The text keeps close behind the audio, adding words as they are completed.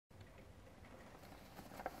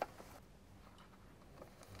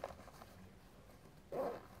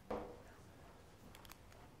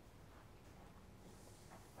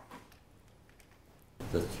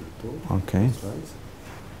That's your talk. Okay. Slides.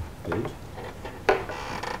 Page.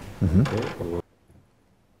 Mm-hmm. Okay.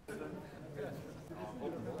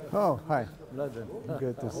 Oh, hi. Mladen.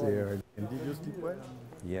 Good to see you again. And did you sleep well?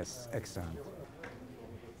 Yes, excellent.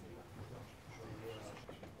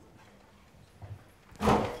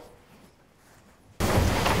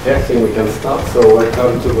 Yeah, I think we can start. So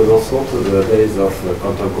welcome to Besancon, to the days of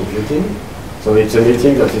quantum computing. So it's a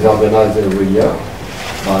meeting that is organized every year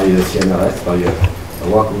by the CNRS, by a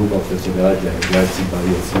work group of the CNRS directed by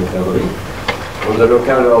Hypergraph. And the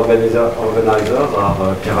local organizers are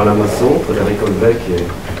Pierre Lamasson, Frédéric Olvec et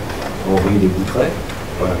Henri Desboutret.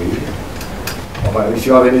 If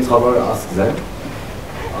you have any trouble, ask them.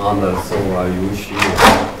 And so I wish you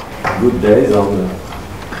good days. And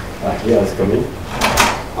here is coming.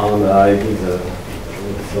 And I think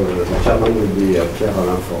so the chairman will be Pierre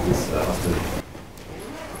Alain for this afternoon.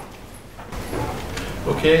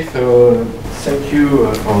 Okay, so thank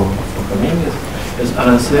you for coming. As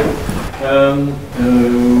Alain said,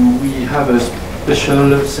 we have a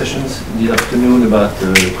special sessions this afternoon about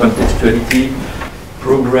contextuality,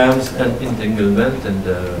 programs and entanglement. And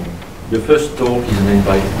the first talk is an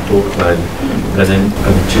invited talk by Mladen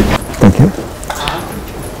Pavicic. Thank you.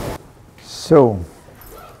 So,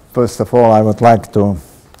 first of all, I would like to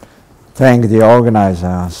thank the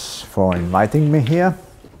organizers for inviting me here.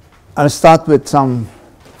 I'll start with some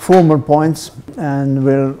formal points and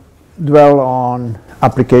we'll dwell on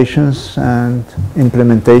applications and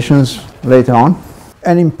implementations later on.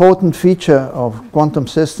 An important feature of quantum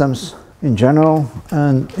systems in general,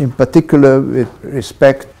 and in particular with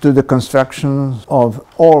respect to the construction of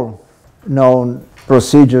all known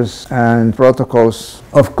procedures and protocols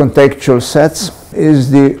of contextual sets, is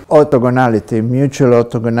the orthogonality, mutual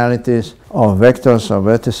orthogonalities of vectors or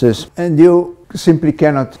vertices. And you simply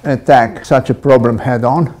cannot attack such a problem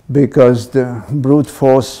head-on because the brute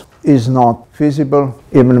force is not feasible,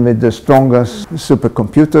 even with the strongest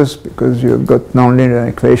supercomputers, because you've got nonlinear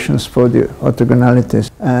equations for the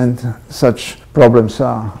orthogonalities, and such problems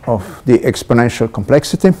are of the exponential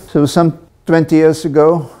complexity. So some 20 years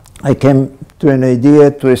ago, I came to an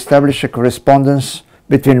idea to establish a correspondence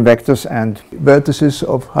between vectors and vertices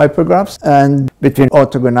of hypergraphs, and between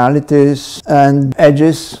orthogonalities and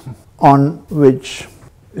edges on which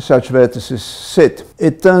such vertices sit.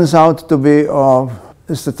 It turns out to be of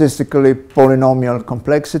statistically polynomial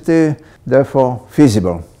complexity, therefore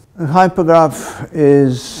feasible. A hypergraph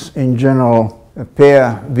is in general a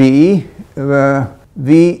pair VE, where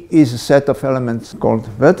V is a set of elements called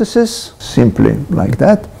vertices, simply like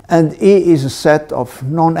that, and E is a set of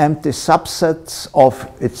non-empty subsets of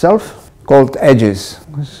itself called edges.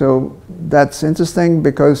 So that's interesting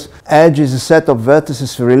because edge is a set of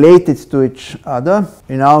vertices related to each other,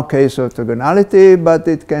 in our case orthogonality, but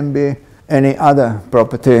it can be any other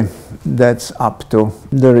property that's up to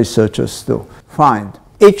the researchers to find.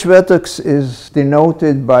 Each vertex is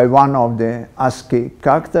denoted by one of the ASCII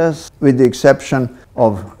characters, with the exception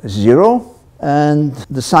of 0, and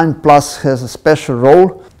the sign plus has a special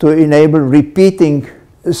role to enable repeating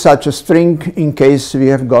such a string in case we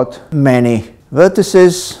have got many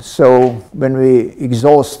vertices. So when we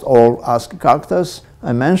exhaust all ASCII characters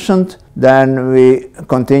I mentioned, then we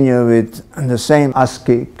continue with the same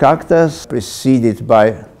ASCII characters preceded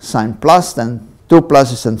by sign plus, then 2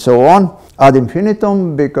 pluses and so on ad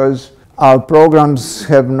infinitum, because our programs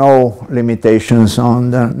have no limitations on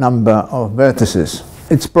the number of vertices.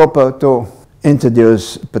 It's proper to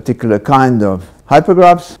introduce a particular kind of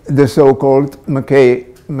hypergraphs, the so-called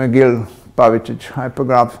McKay-McGill-Pavicic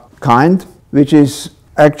hypergraph kind, which is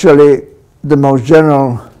actually the most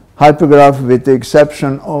general hypergraph with the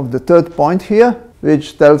exception of the third point here,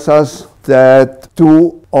 which tells us that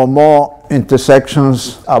 2 or more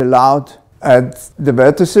intersections are allowed at the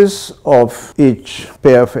vertices of each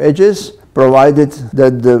pair of edges, provided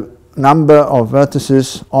that the number of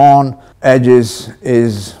vertices on edges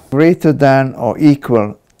is greater than or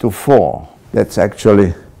equal to 4. That's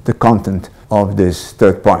actually the content of this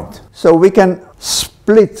third point. So we can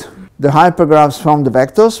split the hypergraphs from the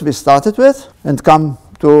vectors we started with and come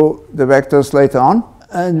to the vectors later on.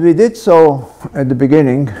 And we did so at the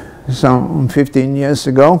beginning, some 15 years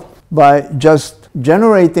ago, by just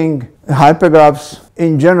generating hypergraphs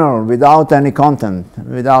in general without any content,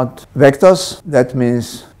 without vectors, that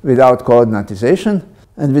means without coordinatization,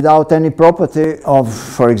 and without any property of,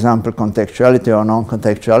 for example, contextuality or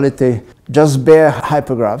non-contextuality, just bare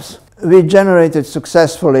hypergraphs. We generated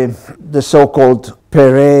successfully the so-called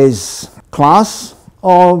Perez class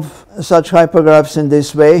of such hypergraphs in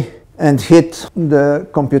this way, and hit the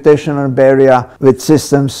computational barrier with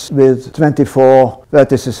systems with 24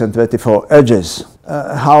 vertices and 24 edges.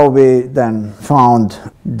 how we then found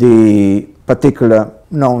the particular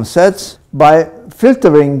known sets by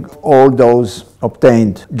filtering all those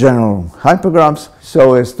obtained general hypergraphs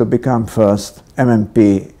so as to become first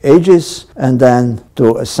MMP ages and then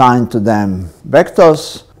to assign to them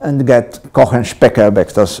vectors and get Kochen-Specker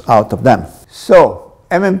vectors out of them. So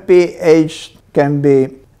MMP age can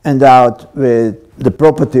be endowed with the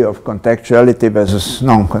property of contextuality versus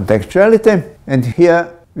non-contextuality, and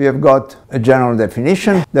here we have got a general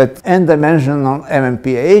definition that n-dimensional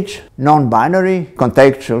MMPH, non-binary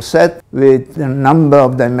contextual set with the number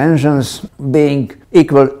of dimensions being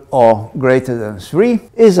equal or greater than 3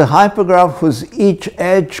 is a hypergraph whose each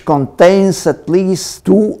edge contains at least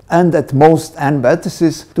 2 and at most n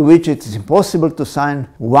vertices to which it is impossible to assign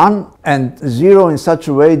 1 and 0 in such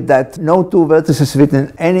a way that no 2 vertices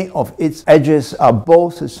within any of its edges are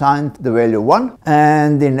both assigned the value 1,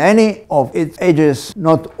 and in any of its edges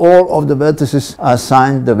not all of the vertices are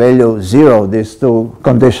assigned the value 0. These two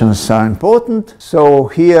conditions are important. So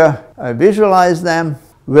here I visualize them,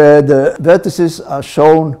 where the vertices are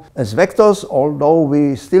shown as vectors, although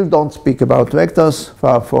we still don't speak about vectors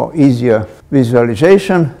for easier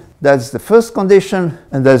visualization. That's the first condition,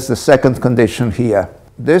 and that's the second condition here.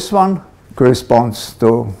 This one corresponds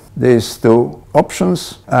to these two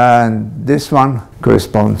options, and this one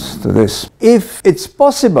corresponds to this. If it's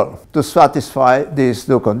possible to satisfy these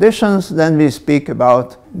two conditions, then we speak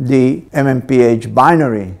about the MMPH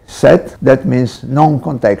binary set, that means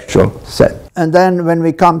non-contextual set. And then when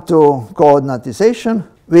we come to coordinatization,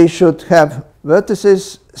 we should have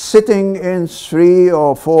vertices sitting in 3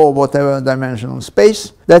 or 4 whatever dimensional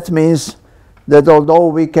space. That means that although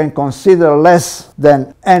we can consider less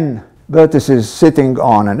than n vertices sitting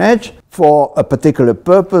on an edge for a particular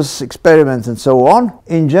purpose, experiment and so on,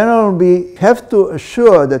 in general we have to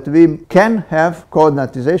assure that we can have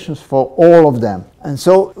coordinatizations for all of them. And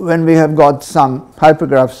so when we have got some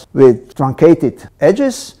hypergraphs with truncated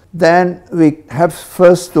edges, then we have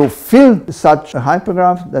first to fill such a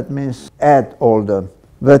hypergraph, that means add all the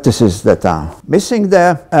vertices that are missing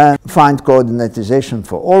there and find coordinatization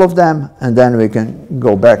for all of them, and then we can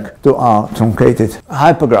go back to our truncated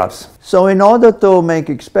hypergraphs. So in order to make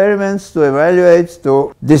experiments, to evaluate,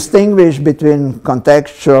 to distinguish between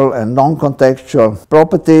contextual and non-contextual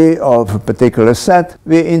property of a particular set,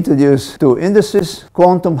 we introduce two indices: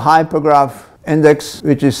 quantum hypergraph index,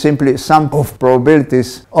 which is simply sum of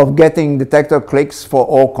probabilities of getting detector clicks for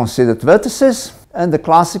all considered vertices, and the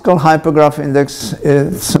classical hypergraph index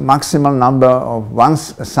is maximal number of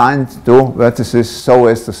ones assigned to vertices so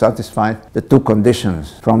as to satisfy the two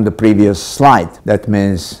conditions from the previous slide. That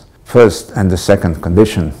means first and the second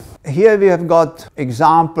condition. Here we have got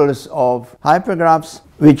examples of hypergraphs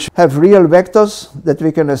which have real vectors that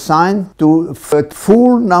we can assign to a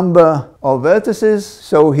full number of vertices.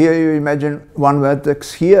 So here you imagine one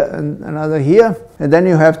vertex here and another here, and then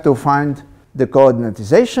you have to find the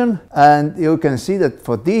coordinatization, and you can see that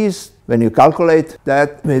for these, when you calculate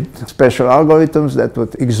that with special algorithms that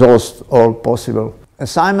would exhaust all possible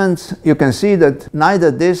assignments, you can see that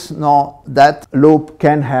neither this nor that loop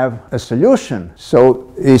can have a solution.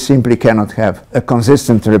 So we simply cannot have a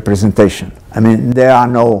consistent representation. I mean, there are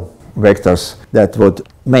no vectors that would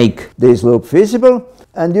make this loop feasible.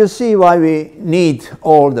 And you see why we need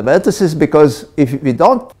all the vertices, because if we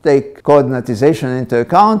don't take coordinatization into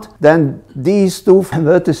account, then these two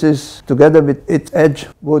vertices together with its edge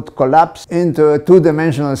would collapse into a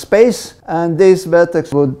two-dimensional space, and this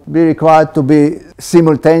vertex would be required to be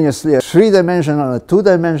simultaneously a three-dimensional and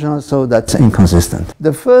two-dimensional, so that's inconsistent.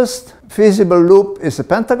 The first feasible loop is a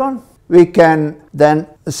pentagon. We can then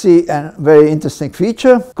see a very interesting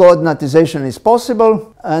feature. Coordinatization is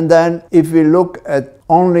possible, and then if we look at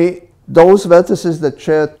only those vertices that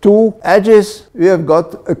share two edges, we have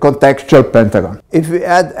got a contextual pentagon. If we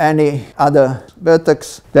add any other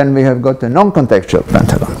vertex, then we have got a non-contextual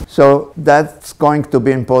pentagon. So that's going to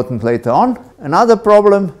be important later on. Another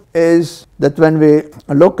problem is that when we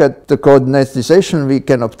look at the coordinatization we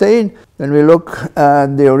can obtain, when we look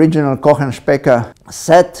at the original Kochen-Specker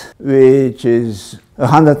set, which is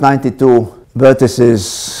 192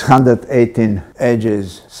 vertices, 118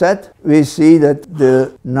 edges set, we see that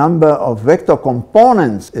the number of vector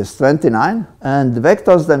components is 29, and the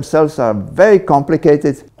vectors themselves are very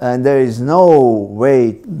complicated, and there is no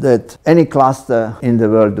way that any cluster in the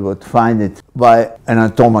world would find it by an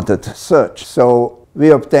automated search. So we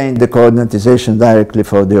obtained the coordinatization directly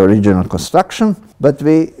for the original construction, but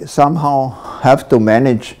we somehow have to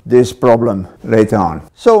manage this problem later on.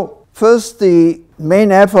 So first, the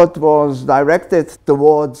main effort was directed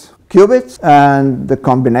towards qubits and the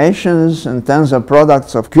combinations and tensor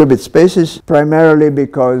products of qubit spaces, primarily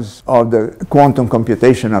because of the quantum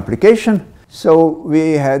computation application. So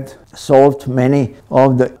we had solved many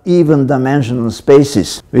of the even dimensional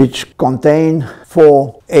spaces which contain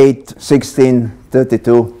 4, 8, 16,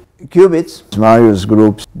 32 qubits. Various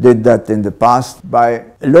groups did that in the past by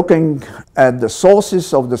looking at the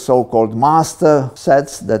sources of the so-called master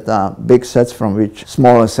sets, that are big sets from which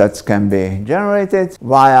smaller sets can be generated,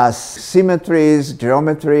 via symmetries,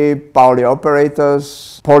 geometry, Pauli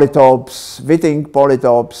operators, polytopes, Witting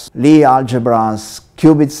polytopes, Lie algebras,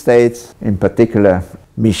 qubit states, in particular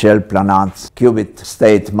Michel Planat's qubit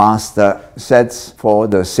state master sets for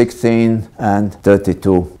the 16 and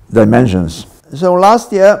 32 dimensions. So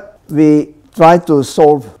last year we tried to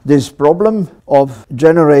solve this problem of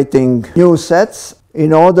generating new sets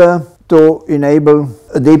in order to enable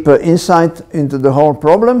a deeper insight into the whole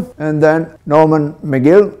problem. And then Norman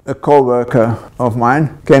McGill, a co-worker of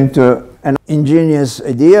mine, came to an ingenious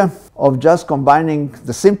idea of just combining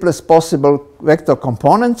the simplest possible vector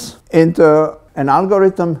components into an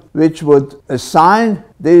algorithm which would assign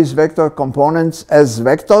these vector components as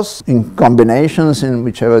vectors in combinations in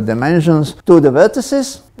whichever dimensions to the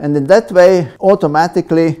vertices, and in that way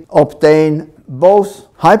automatically obtain both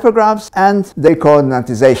hypergraphs and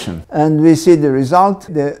decoordinatization. And we see the result.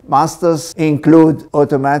 The masters include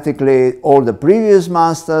automatically all the previous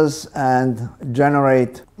masters and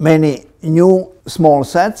generate many new small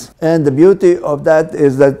sets. And the beauty of that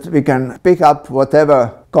is that we can pick up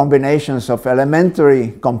whatever combinations of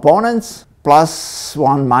elementary components,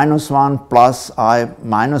 +1, -1, plus I,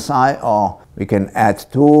 minus I, or we can add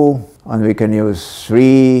 2, and we can use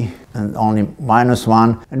 3 and only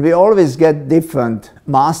 -1, and we always get different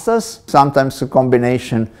masters, sometimes a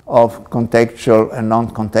combination of contextual and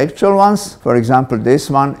non-contextual ones. For example, this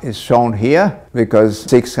one is shown here because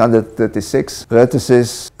 636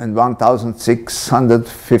 vertices and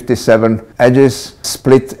 1657 edges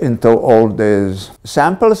split into all these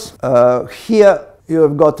samples. Here you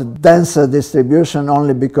have got a denser distribution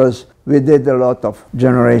only because we did a lot of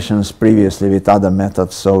generations previously with other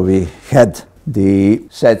methods, so we had the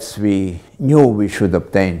sets we knew we should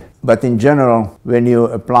obtain. But in general, when you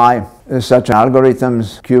apply such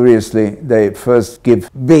algorithms, curiously, they first give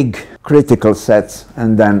big critical sets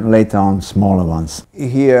and then later on smaller ones.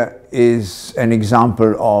 Here is an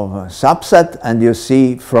example of a subset, and you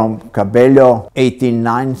see from Cabello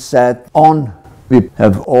 18.9 set on, we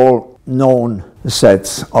have all known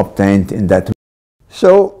sets obtained in that way.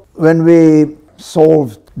 So when we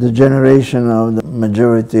solved the generation of the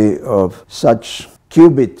majority of such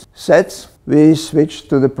qubit sets, we switched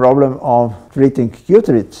to the problem of treating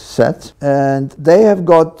qubit sets, and they have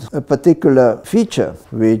got a particular feature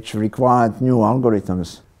which required new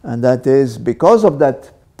algorithms, and that is because of that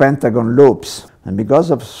pentagon loops and because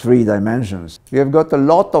of 3 dimensions, we have got a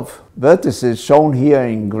lot of vertices shown here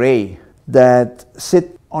in gray that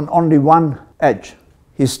sit on only one edge.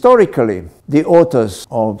 Historically, the authors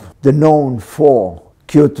of the known 4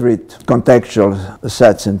 qubit contextual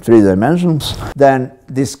sets in 3 dimensions then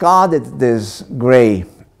discarded these gray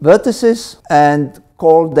vertices and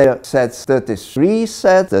called their sets 33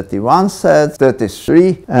 set, 31 set,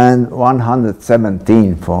 33 and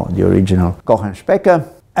 117 for the original Kochen-Specker.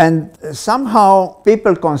 And somehow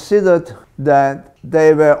people considered that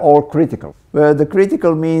they were all critical. Where the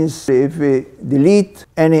critical means if we delete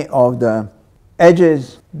any of the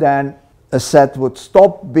edges, then a set would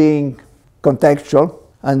stop being contextual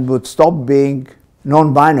and would stop being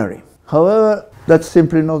non-binary. However, that's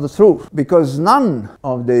simply not the truth, because none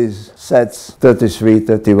of these sets, 33,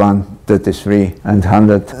 31, 33 and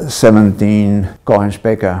 117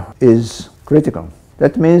 Kochen-Specker, is critical.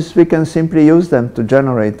 That means we can simply use them to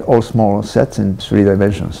generate all smaller sets in 3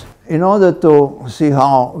 dimensions. In order to see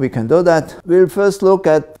how we can do that, we'll first look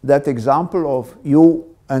at that example of U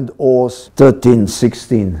and O's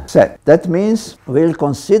 1316 set. That means we'll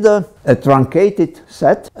consider a truncated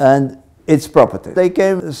set and its properties. They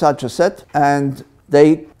came with such a set and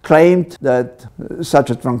they claimed that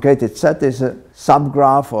such a truncated set is a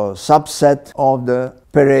subgraph or subset of the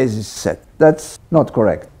Perez's set. That's not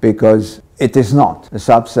correct, because it is not a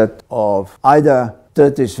subset of either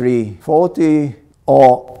 3340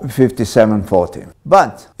 or 5740.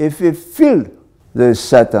 But if we fill this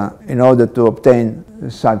set in order to obtain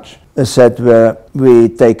such a set where we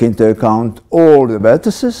take into account all the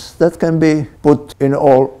vertices that can be put in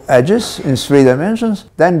all edges in 3 dimensions,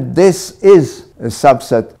 then this is a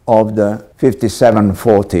subset of the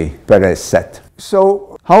 5740 Perez set.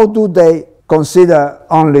 So how do they consider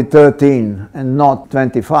only 13 and not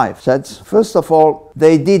 25 sets? First of all,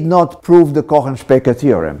 they did not prove the Kochen-Specker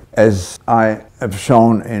theorem, as I have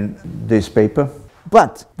shown in this paper,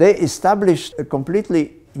 but they established a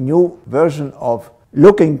completely new version of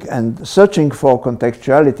looking and searching for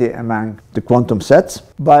contextuality among the quantum sets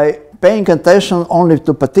by paying attention only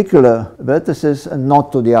to particular vertices and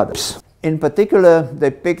not to the others. In particular,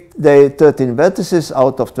 they picked the 13 vertices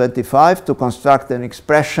out of 25 to construct an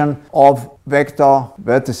expression of vector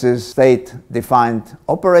vertices state defined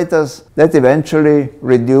operators that eventually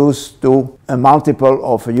reduce to a multiple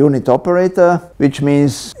of a unit operator, which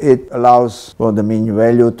means it allows for the mean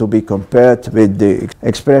value to be compared with the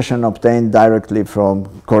expression obtained directly from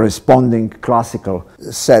corresponding classical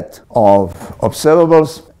set of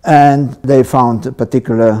observables. And they found a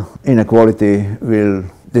particular inequality we'll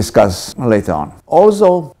discuss later on.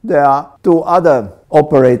 Also, there are two other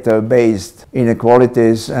operator-based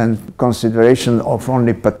inequalities and consideration of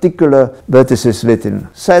only particular vertices within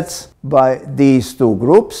sets by these two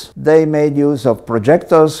groups. They made use of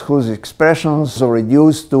projectors whose expressions are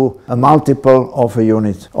reduced to a multiple of a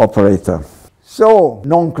unit operator. So,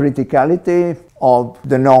 non-criticality of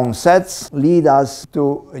the known sets lead us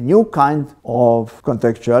to a new kind of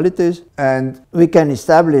contextualities, and we can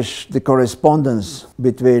establish the correspondence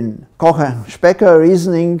between Kochen-Specker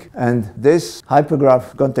reasoning and this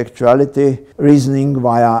hypergraph contextuality reasoning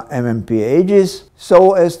via MMP edges,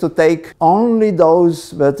 so as to take only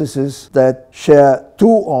those vertices that share two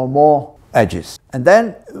or more edges. And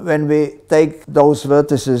then when we take those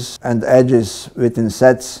vertices and edges within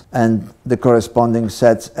sets and the corresponding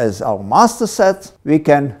sets as our master set, we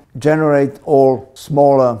can generate all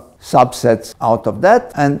smaller subsets out of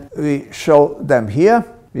that, and we show them here.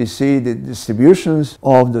 We see the distributions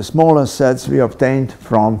of the smaller sets we obtained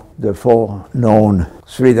from the four known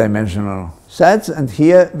three-dimensional sets, and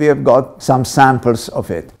here we have got some samples of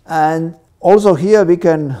it. And also here we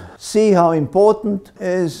can see how important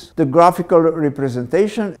is the graphical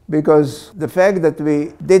representation, because the fact that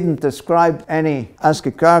we didn't ascribe any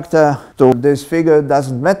ASCII character to this figure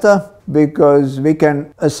doesn't matter, because we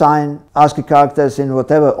can assign ASCII characters in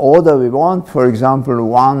whatever order we want, for example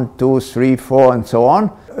 1, 2, 3, 4 and so on,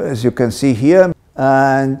 as you can see here.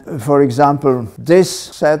 And for example, this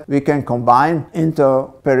set we can combine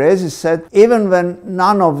into Perez's set even when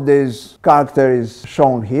none of these characters is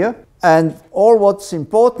shown here. And all what's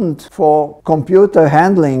important for computer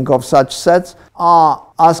handling of such sets are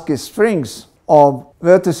ASCII strings of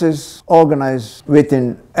vertices organized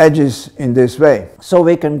within edges in this way. So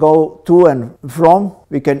we can go to and from,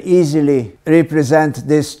 we can easily represent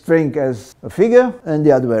this string as a figure and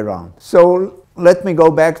the other way around. So let me go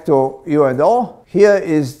back to U and O. Here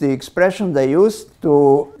is the expression they used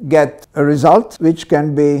to get a result which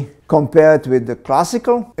can be compared with the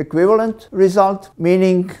classical equivalent result,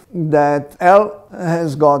 meaning that L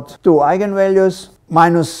has got two eigenvalues,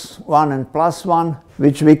 -1 and +1,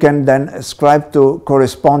 which we can then ascribe to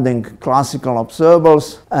corresponding classical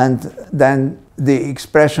observables, and then the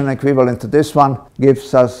expression equivalent to this one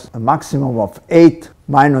gives us a maximum of 8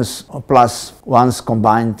 minus or plus ones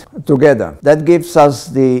combined together. That gives us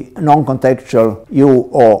the non-contextual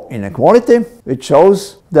U-O inequality, which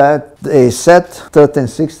shows that a set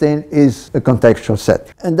 1316 is a contextual set.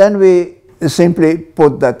 And then we simply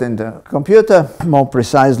put that in the computer, more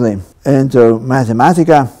precisely into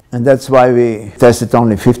Mathematica, and that's why we tested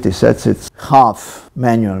only 50 sets. It's half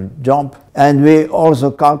manual job. And we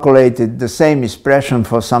also calculated the same expression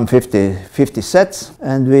for some 50 sets,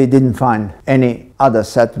 and we didn't find any other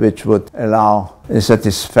set which would allow the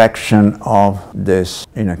satisfaction of this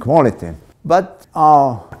inequality. But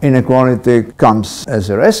our inequality comes as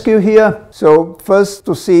a rescue here. So first,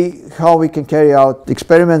 to see how we can carry out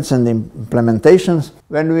experiments and implementations.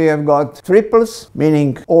 When we have got triples,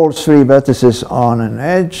 meaning all three vertices on an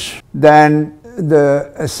edge, then the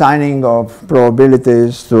assigning of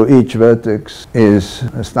probabilities to each vertex is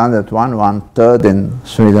a standard one, 1/3 in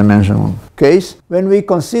three-dimensional case. When we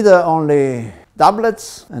consider only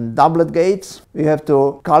doublets and doublet gates, we have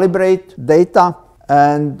to calibrate data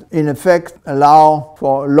and in effect allow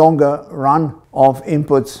for longer run of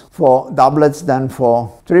inputs for doublets than for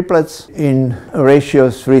triplets in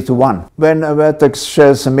ratios 3:1. When a vertex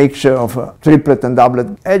shares a mixture of triplet and doublet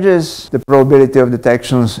edges, the probability of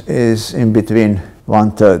detections is in between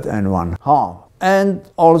 1/3 and 1/2. And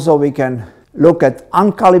also we can look at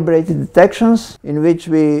uncalibrated detections, in which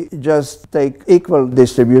we just take equal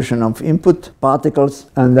distribution of input particles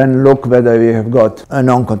and then look whether we have got a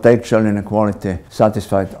non-contextual inequality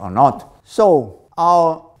satisfied or not. So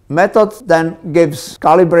our method then gives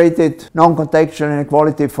calibrated non-contextual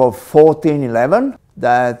inequality for 1411.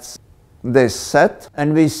 That's this set,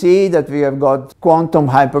 and we see that we have got quantum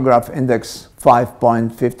hypergraph index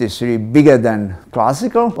 5.53 bigger than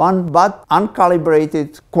classical one, but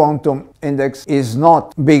uncalibrated quantum index is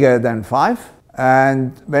not bigger than 5.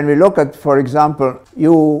 And when we look at, for example,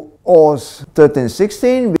 UOS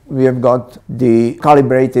 1316, we have got the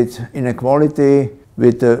calibrated inequality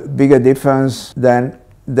with a bigger difference than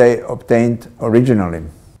they obtained originally.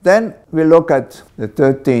 Then we look at the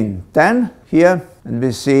 1310 here, and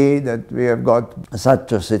we see that we have got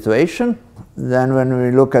such a situation. Then when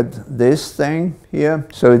we look at this thing here,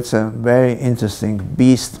 so it's a very interesting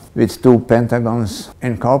beast with 2 pentagons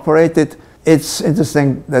incorporated. It's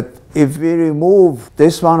interesting that if we remove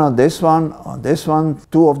this one or this one or this one,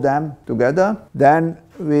 2 of them together, then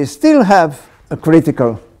we still have a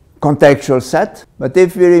critical contextual set. But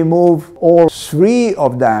if we remove all 3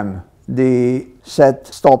 of them, the set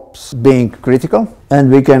stops being critical,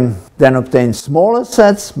 and we can then obtain smaller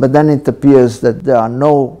sets, but then it appears that there are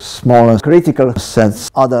no smaller critical sets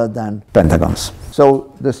other than pentagons.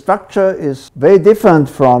 So the structure is very different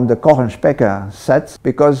from the Kochen-Specker sets,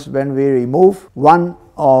 because when we remove one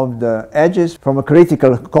of the edges from a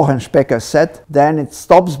critical Kochen-Specker set, then it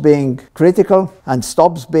stops being critical and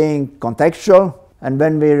stops being contextual. And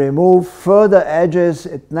when we remove further edges,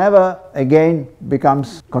 it never again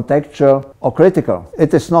becomes contextual or critical.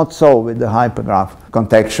 It is not so with the hypergraph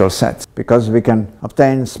contextual sets, because we can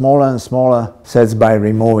obtain smaller and smaller sets by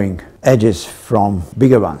removing edges from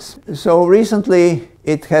bigger ones. So recently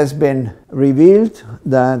it has been revealed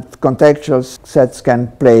that contextual sets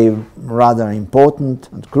can play a rather important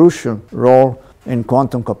and crucial role in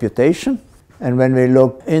quantum computation. And when we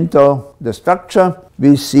look into the structure,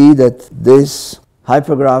 we see that this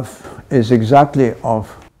hypergraph is exactly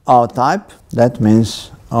of our type. That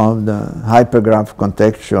means of the hypergraph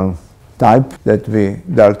contextual type that we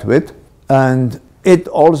dealt with. And it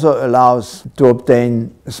also allows to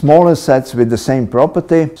obtain smaller sets with the same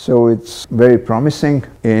property. So it's very promising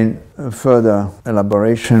in further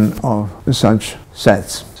elaboration of such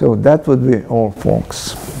sets. So that would be all,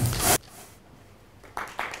 folks.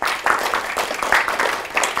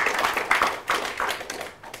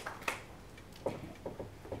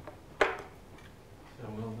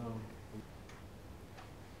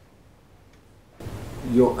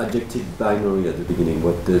 Your adjective binary at the beginning,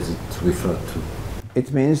 what does it refer to?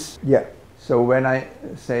 It means, yeah, so when I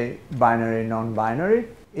say binary, non-binary,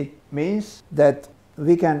 it means that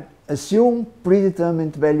we can assume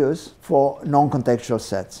predetermined values for non-contextual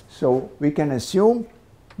sets. So we can assume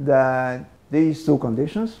that these 2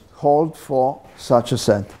 conditions hold for such a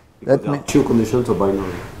set. That means 2 conditions are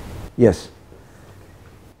binary. Yes.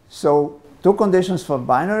 So 2 conditions for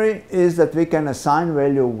binary is that we can assign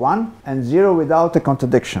value 1 and 0 without a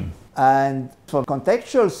contradiction. And for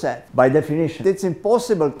contextual set, by definition, it's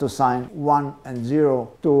impossible to assign 1 and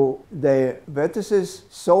 0 to their vertices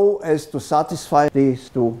so as to satisfy these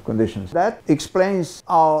 2 conditions. That explains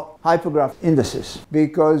our hypergraph indices,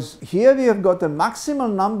 because here we have got a maximal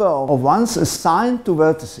number of ones assigned to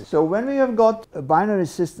vertices. So when we have got a binary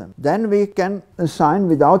system, then we can assign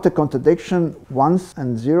without a contradiction 1s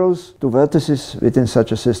and 0s to vertices within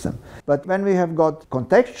such a system. But when we have got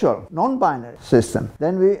contextual, non-binary system,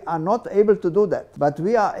 then we are not able to do that. But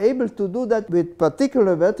we are able to do that with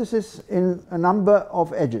particular vertices in a number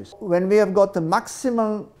of edges. When we have got the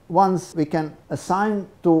maximal ones we can assign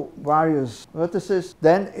to various vertices,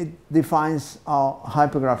 then it defines our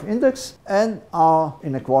hypergraph index and our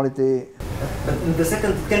inequality. But in the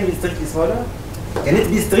second, it can be strictly smaller? Can it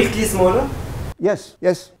be strictly smaller? Yes,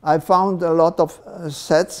 yes. I found a lot of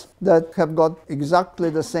sets that have got exactly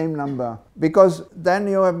the same number, because then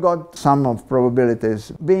you have got sum of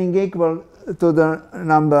probabilities being equal to the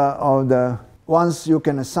number of the ones you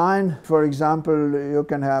can assign. For example, you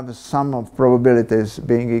can have a sum of probabilities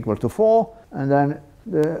being equal to 4, and then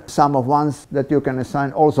the sum of ones that you can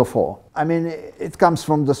assign also 4. I mean, it comes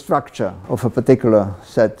from the structure of a particular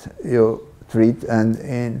set you treat, and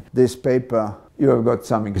in this paper you have got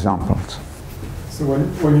some examples. So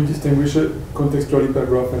when you distinguish a contextual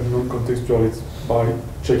hypergraph and non-contextual, it's by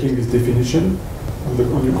checking this definition on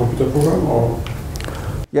your computer program, or?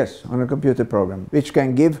 Yes, on a computer program, which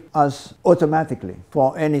can give us automatically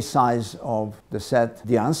for any size of the set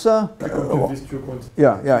the answer.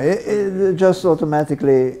 It just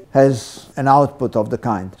automatically has an output of the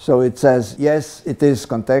kind. So it says, yes, it is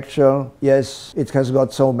contextual, yes, it has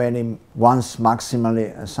got so many ones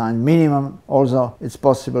maximally assigned minimum. Also, it's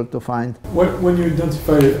possible to find. When you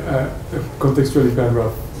identify a contextual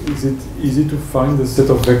hypergraph, is it easy to find the set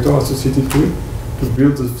of vectors associated to it? To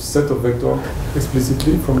build a set of vectors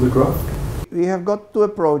explicitly from the graph? we have got two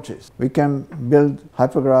approaches. We can build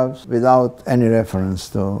hypergraphs without any reference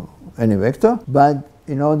to any vector, but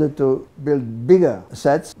in order to build bigger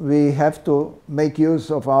sets, we have to make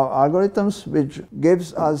use of our algorithms, which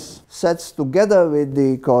gives us sets together with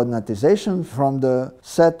the coordinatization from the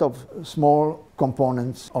set of small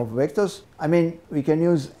components of vectors. I mean, we can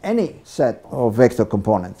use any set of vector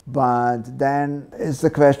components, but then it's the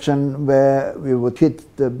question where we would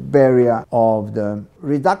hit the barrier of the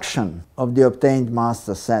reduction of the obtained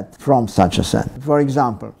master set from such a set. For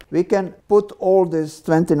example, we can put all these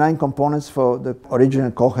 29 components for the original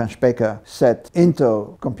Kochen-Specker set into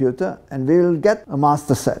a computer, and we will get a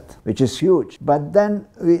master set, which is huge. But then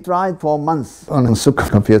we tried for months on a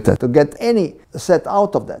supercomputer to get any set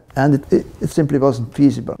out of that, and it simply wasn't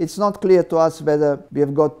feasible. It's not clear to us whether we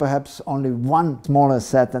have got perhaps only one smaller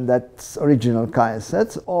set, and that's original Chi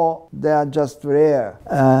sets, or they are just rare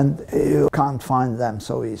and you can't find them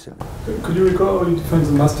so easily. Could you recall how you define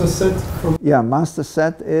the master set? Yeah, master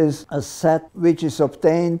set is a set which is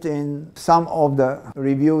obtained in some of the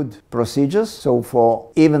reviewed procedures. So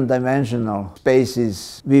for even dimensional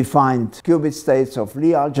spaces, we find qubit states of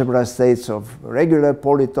Lie algebra states of regular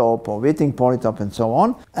polytope or Witting polytope and so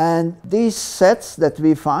on. And these sets that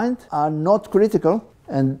we find are not critical,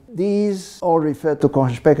 and these all refer to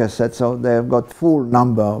Kochen-Specker sets, so they've got full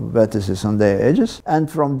number of vertices on their edges,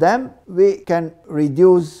 and from them we can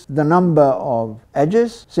reduce the number of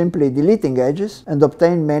edges, simply deleting edges, and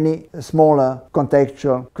obtain many smaller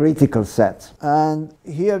contextual critical sets. And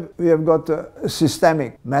here we have got a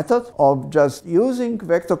systemic method of just using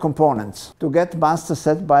vector components to get master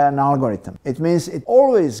set by an algorithm. It means it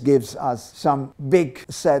always gives us some big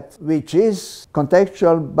set which is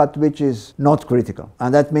contextual but which is not critical.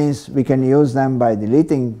 And that means we can use them by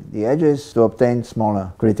deleting the edges to obtain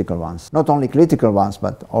smaller critical ones. Not only critical ones,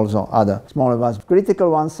 but also other smaller ones. Critical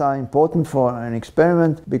ones are important for an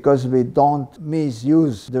experiment because we don't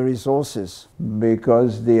misuse the resources,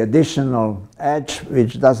 because the additional edge,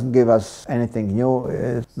 which doesn't give us anything new,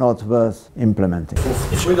 is not worth implementing.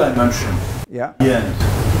 Three dimension. Yeah. The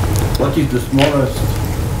end. What is the smallest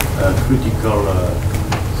critical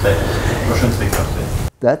set, Kochen-Specker set?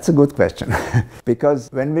 That's a good question, because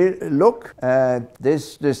when we look at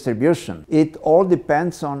this distribution, it all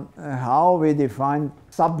depends on how we define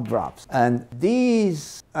subgraphs. And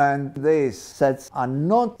these and these sets are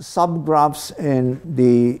not subgraphs in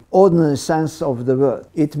the ordinary sense of the word.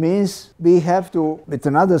 It means we have to, with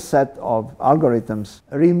another set of algorithms,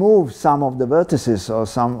 remove some of the vertices or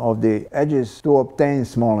some of the edges to obtain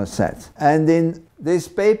smaller sets. And in this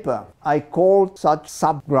paper, I called such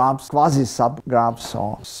subgraphs quasi-subgraphs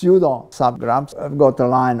or pseudo-subgraphs. I've got a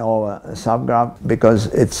line over a subgraph because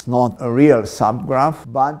it's not a real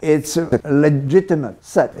subgraph, but it's a legitimate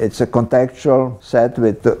set. It's a contextual set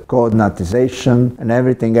with the coordinatization and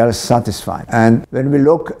everything else satisfied. And when we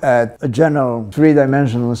look at a general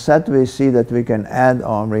three-dimensional set, we see that we can add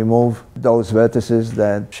or remove those vertices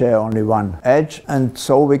that share only one edge, and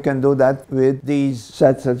so we can do that with these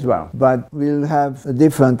sets as well. But we'll have a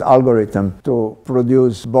different algorithm to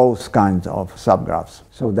produce both kinds of subgraphs.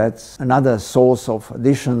 So that's another source of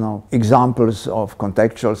additional examples of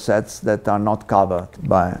contextual sets that are not covered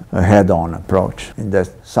by a head-on approach in the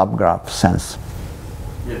subgraph sense.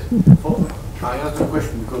 Yes. I asked a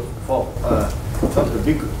question because for such a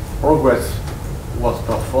big progress was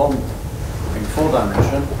performed in 4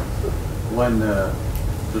 dimensions when the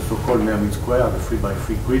so-called Mermin square, the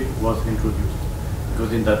 3x3 grid, was introduced.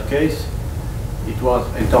 Because in that case, it was,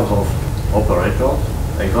 in terms of operators,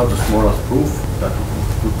 I got the smallest proof that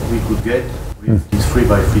we could get with this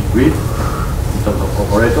 3x3 grid in terms of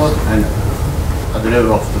operators, and at the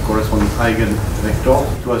level of the corresponding eigenvector,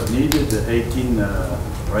 it was needed 18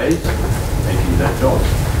 rays, 18 vectors,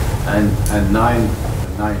 and 9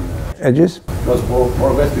 edges. It was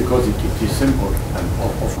progress because it is simple, and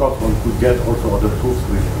of course one could get also other proofs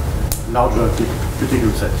with larger critical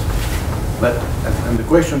sets. But and the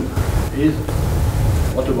question is,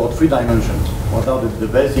 what about 3 dimensions? What are the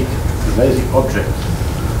basic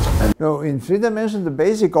objects? So in 3 dimensions, the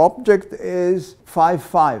basic object is 5,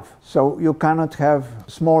 5. So you cannot have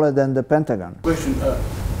smaller than the pentagon. Question: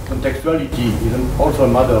 contextuality is also a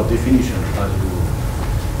matter of definition, as you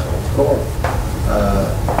call.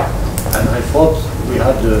 And I thought we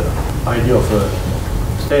had the idea of a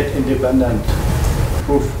state-independent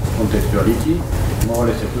proof of contextuality, more or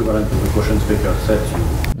less equivalent to the Kochen-Specker set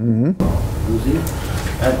you are using,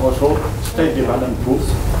 and also state-dependent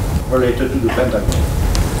proofs related to the pentagon.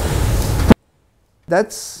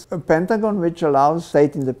 That's a pentagon which allows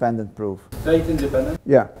state-independent proof. state independent?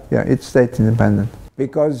 Yeah, it's state independent.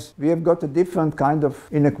 Because we have got a different kind of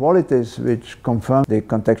inequalities which confirm the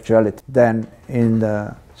contextuality than in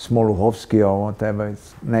the Smoluchowski or whatever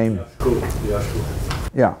its name.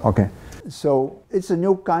 Yeah, okay. So it's a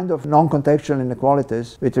new kind of non-contextual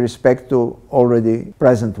inequalities with respect to already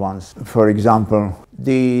present ones. For example,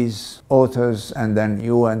 these authors and then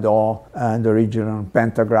U and O and the regional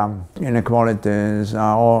pentagram inequalities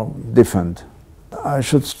are all different. I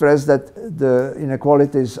should stress that the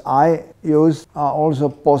inequalities I used are also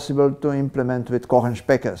possible to implement with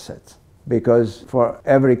Kochen-Specker sets, because for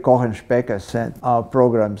every Kochen-Specker set, our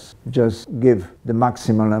programs just give the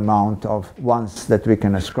maximal amount of ones that we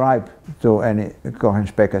can ascribe to any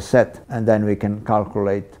Kochen-Specker set, and then we can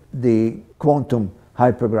calculate the quantum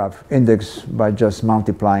hypergraph index by just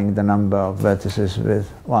multiplying the number of vertices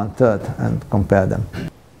with 1/3 and compare them.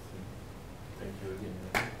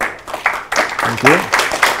 Thank you.